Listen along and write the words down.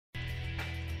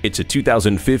It's a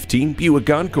 2015 Buick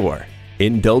Encore.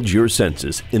 Indulge your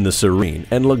senses in the serene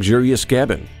and luxurious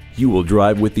cabin. You will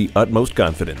drive with the utmost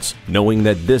confidence, knowing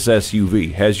that this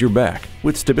SUV has your back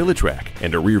with StabiliTrak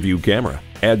and a rear-view camera.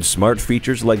 Add smart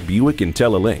features like Buick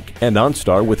IntelliLink and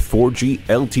OnStar with 4G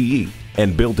LTE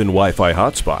and built-in Wi-Fi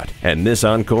hotspot, and this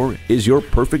Encore is your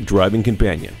perfect driving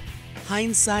companion.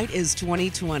 Hindsight is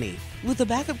 20/20 with a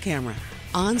backup camera.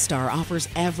 OnStar offers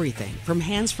everything from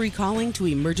hands-free calling to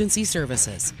emergency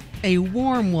services. A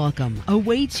warm welcome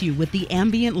awaits you with the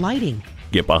ambient lighting.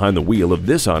 Get behind the wheel of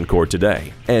this Encore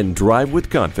today and drive with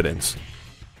confidence.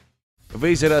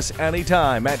 Visit us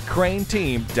anytime at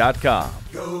crainteam.com.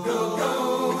 Go, go, go.